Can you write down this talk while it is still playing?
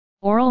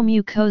Oral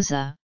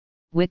mucosa,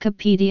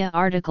 Wikipedia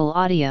article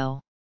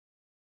audio.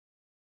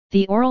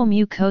 The oral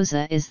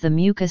mucosa is the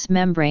mucous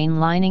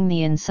membrane lining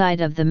the inside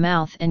of the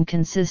mouth and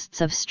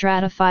consists of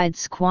stratified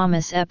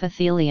squamous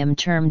epithelium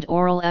termed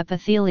oral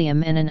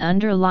epithelium and an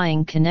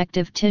underlying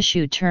connective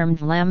tissue termed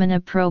lamina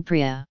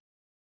propria.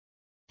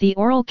 The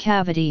oral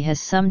cavity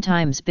has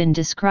sometimes been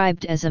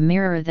described as a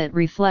mirror that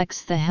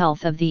reflects the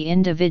health of the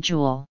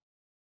individual.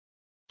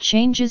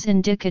 Changes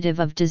indicative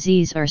of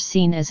disease are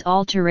seen as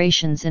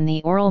alterations in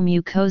the oral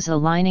mucosa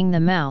lining the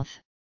mouth,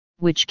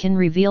 which can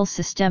reveal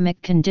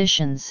systemic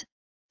conditions,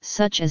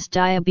 such as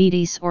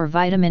diabetes or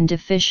vitamin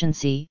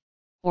deficiency,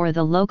 or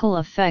the local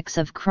effects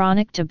of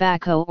chronic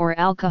tobacco or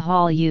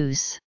alcohol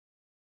use.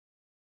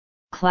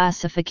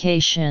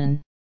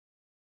 Classification.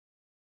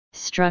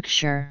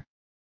 Structure.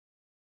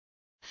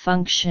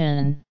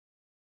 Function.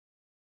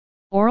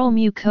 Oral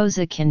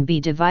mucosa can be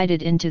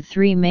divided into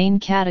three main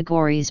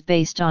categories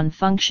based on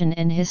function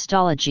and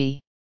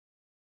histology.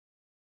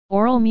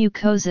 Oral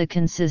mucosa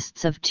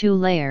consists of two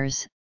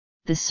layers,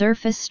 the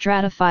surface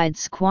stratified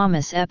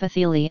squamous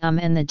epithelium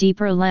and the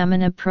deeper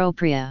lamina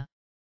propria.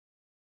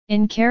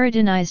 In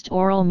keratinized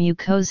oral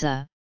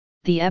mucosa,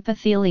 the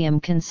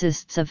epithelium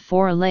consists of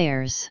four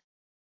layers.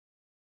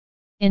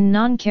 In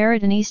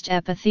non-keratinized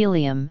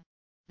epithelium,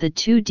 the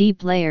two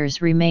deep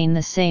layers remain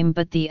the same,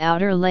 but the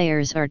outer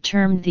layers are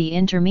termed the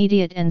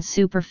intermediate and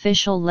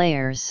superficial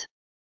layers.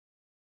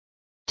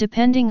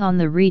 Depending on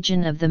the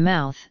region of the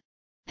mouth,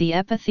 the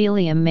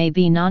epithelium may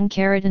be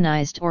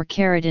non-keratinized or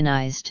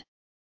keratinized.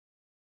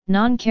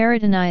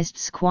 Non-keratinized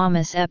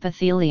squamous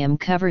epithelium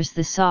covers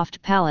the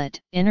soft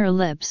palate, inner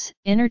lips,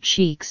 inner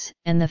cheeks,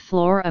 and the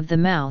floor of the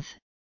mouth,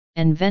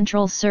 and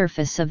ventral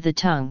surface of the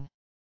tongue.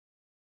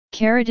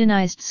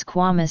 Keratinized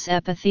squamous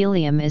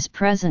epithelium is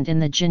present in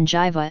the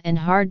gingiva and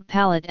hard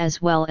palate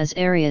as well as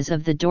areas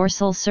of the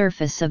dorsal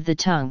surface of the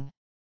tongue.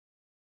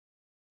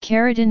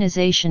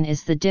 Keratinization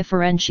is the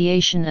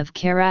differentiation of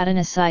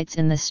keratinocytes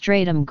in the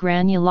stratum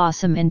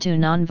granulosum into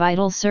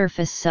non-vital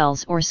surface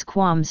cells or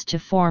squams to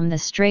form the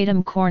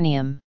stratum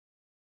corneum.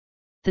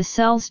 The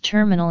cells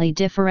terminally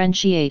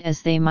differentiate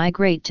as they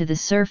migrate to the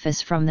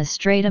surface from the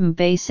stratum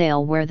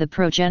basale, where the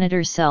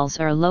progenitor cells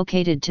are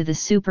located, to the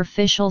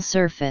superficial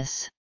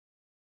surface.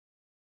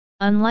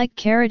 Unlike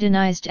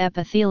keratinized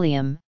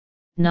epithelium,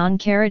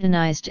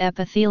 non-keratinized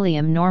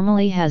epithelium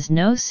normally has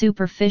no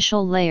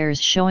superficial layers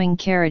showing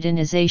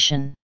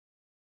keratinization.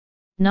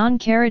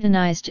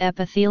 Non-keratinized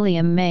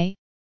epithelium may,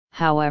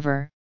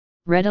 however,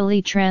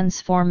 readily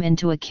transform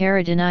into a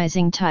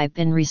keratinizing type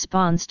in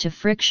response to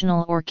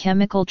frictional or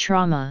chemical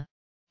trauma,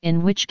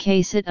 in which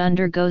case it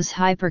undergoes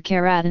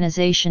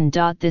hyperkeratinization.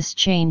 This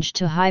change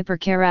to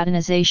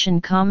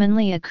hyperkeratinization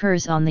commonly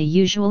occurs on the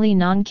usually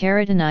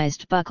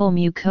non-keratinized buccal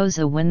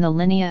mucosa when the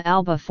linea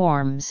alba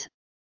forms,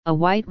 a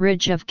white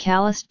ridge of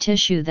calloused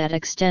tissue that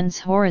extends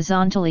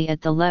horizontally at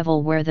the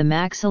level where the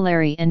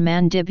maxillary and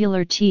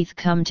mandibular teeth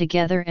come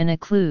together and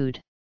occlude.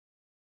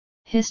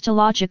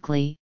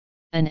 Histologically,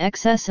 an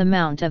excess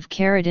amount of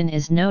keratin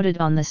is noted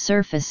on the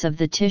surface of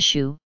the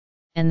tissue,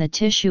 and the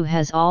tissue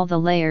has all the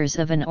layers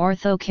of an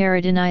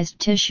orthokeratinized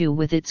tissue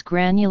with its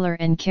granular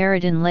and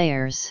keratin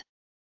layers.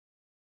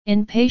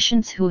 In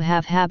patients who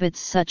have habits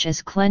such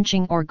as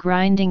clenching or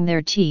grinding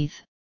their teeth,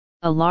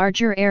 a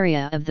larger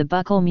area of the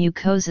buccal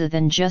mucosa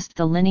than just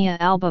the linea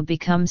alba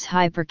becomes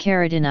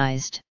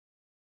hyperkeratinized.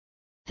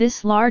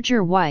 This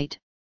larger white,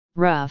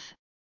 rough,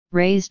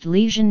 raised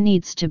lesion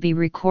needs to be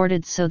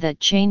recorded so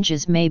that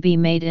changes may be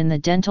made in the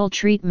dental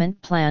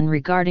treatment plan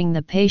regarding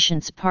the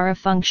patient's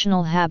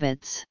parafunctional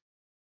habits.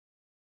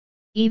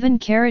 Even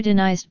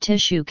keratinized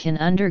tissue can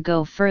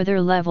undergo further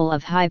level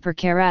of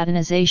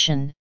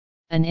hyperkeratinization.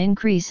 An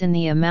increase in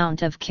the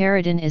amount of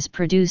keratin is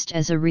produced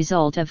as a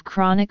result of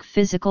chronic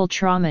physical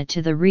trauma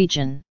to the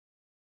region.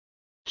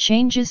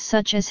 Changes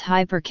such as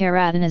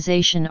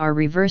hyperkeratinization are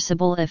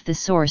reversible if the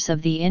source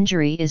of the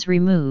injury is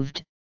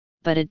removed,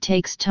 but it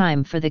takes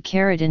time for the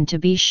keratin to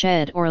be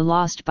shed or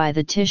lost by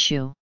the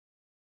tissue.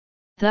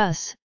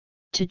 Thus,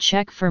 to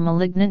check for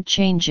malignant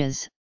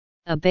changes,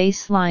 a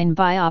baseline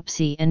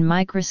biopsy and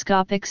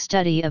microscopic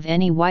study of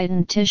any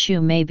whitened tissue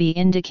may be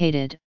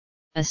indicated,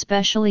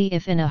 especially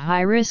if in a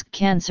high-risk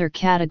cancer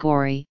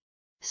category,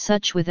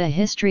 such with a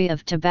history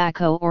of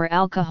tobacco or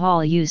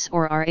alcohol use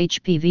or are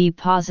HPV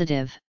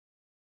positive.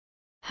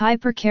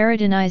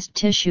 Hyperkeratinized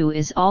tissue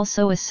is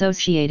also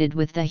associated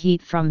with the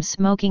heat from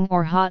smoking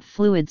or hot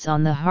fluids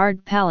on the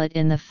hard palate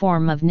in the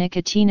form of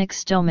nicotinic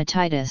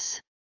stomatitis.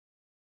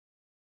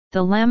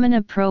 The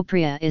lamina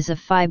propria is a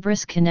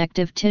fibrous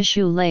connective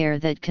tissue layer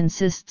that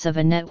consists of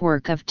a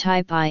network of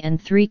type I and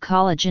III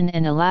collagen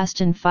and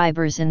elastin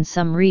fibers in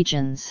some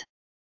regions.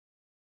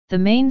 The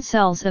main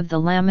cells of the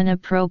lamina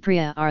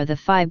propria are the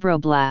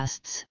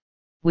fibroblasts,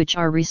 which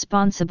are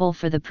responsible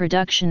for the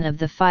production of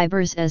the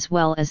fibers as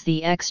well as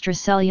the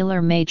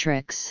extracellular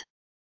matrix.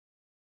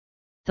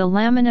 The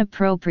lamina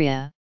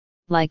propria,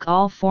 like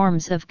all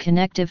forms of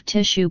connective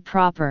tissue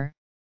proper,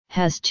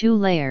 has two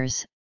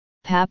layers,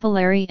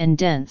 papillary and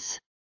dense.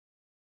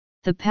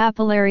 The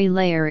papillary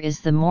layer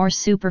is the more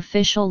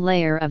superficial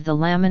layer of the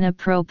lamina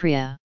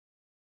propria.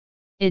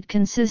 It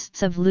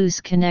consists of loose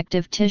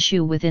connective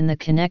tissue within the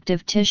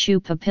connective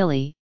tissue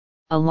papillae,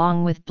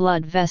 along with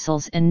blood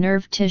vessels and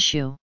nerve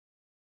tissue.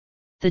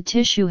 The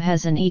tissue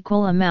has an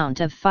equal amount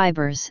of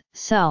fibers,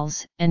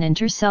 cells, and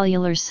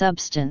intercellular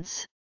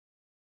substance.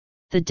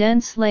 The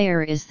dense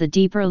layer is the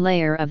deeper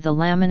layer of the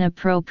lamina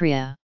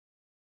propria.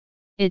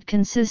 It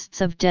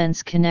consists of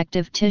dense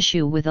connective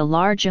tissue with a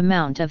large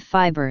amount of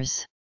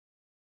fibers.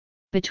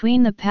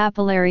 Between the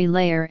papillary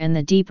layer and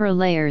the deeper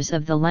layers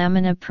of the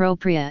lamina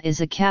propria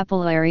is a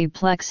capillary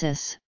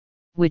plexus,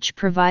 which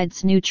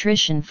provides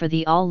nutrition for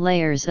all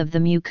layers of the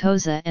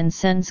mucosa and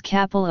sends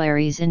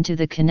capillaries into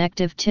the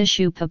connective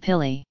tissue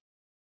papillae.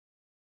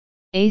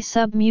 A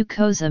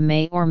submucosa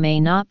may or may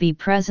not be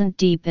present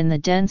deep in the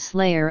dense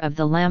layer of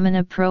the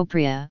lamina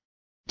propria,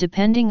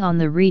 depending on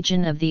the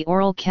region of the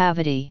oral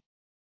cavity.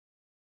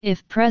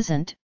 If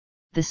present,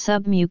 the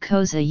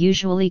submucosa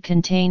usually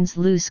contains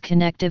loose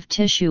connective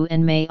tissue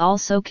and may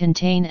also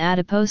contain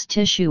adipose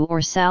tissue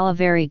or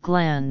salivary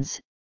glands,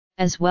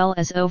 as well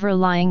as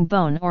overlying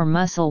bone or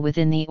muscle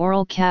within the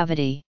oral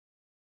cavity.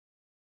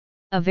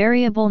 A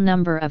variable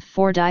number of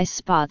Fordyce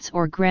spots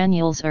or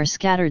granules are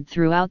scattered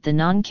throughout the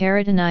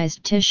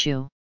non-keratinized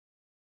tissue.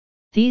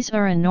 These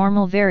are a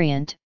normal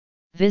variant,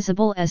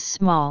 visible as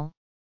small,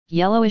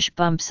 yellowish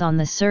bumps on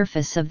the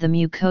surface of the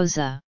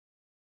mucosa.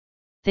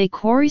 They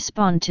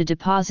correspond to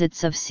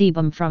deposits of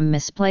sebum from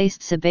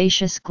misplaced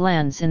sebaceous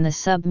glands in the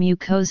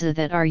submucosa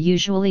that are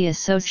usually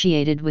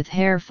associated with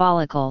hair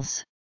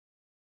follicles.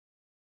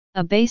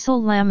 A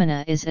basal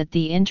lamina is at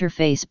the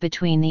interface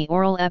between the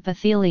oral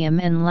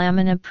epithelium and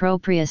lamina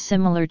propria,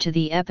 similar to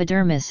the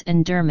epidermis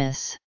and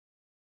dermis.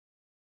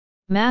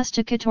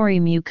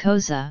 Masticatory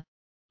mucosa,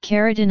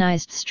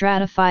 keratinized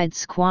stratified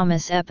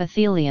squamous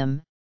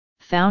epithelium,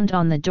 found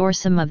on the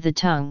dorsum of the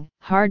tongue,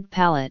 hard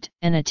palate,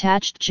 and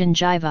attached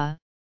gingiva.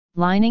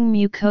 Lining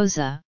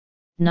mucosa,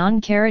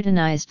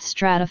 non-keratinized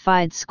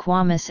stratified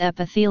squamous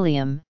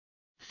epithelium,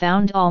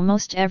 found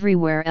almost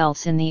everywhere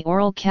else in the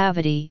oral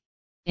cavity,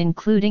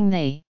 including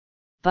the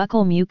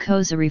buccal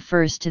mucosa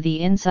refers to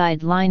the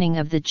inside lining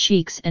of the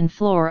cheeks and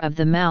floor of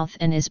the mouth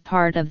and is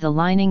part of the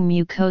lining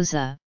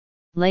mucosa.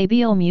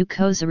 Labial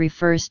mucosa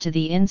refers to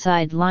the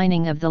inside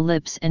lining of the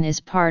lips and is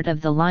part of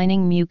the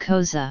lining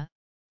mucosa.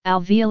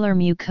 Alveolar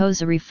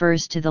mucosa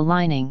refers to the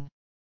lining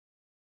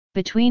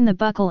between the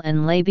buccal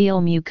and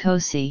labial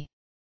mucosae.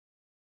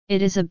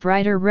 It is a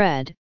brighter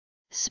red,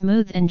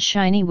 smooth and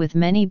shiny with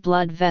many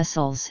blood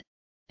vessels,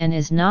 and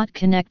is not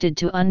connected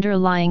to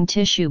underlying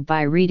tissue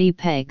by reedy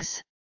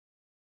pegs.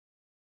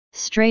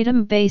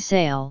 Stratum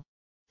basale,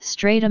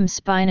 stratum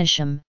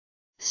spinaceum,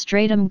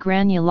 stratum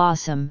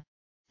granulosum,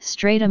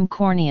 stratum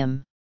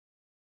corneum.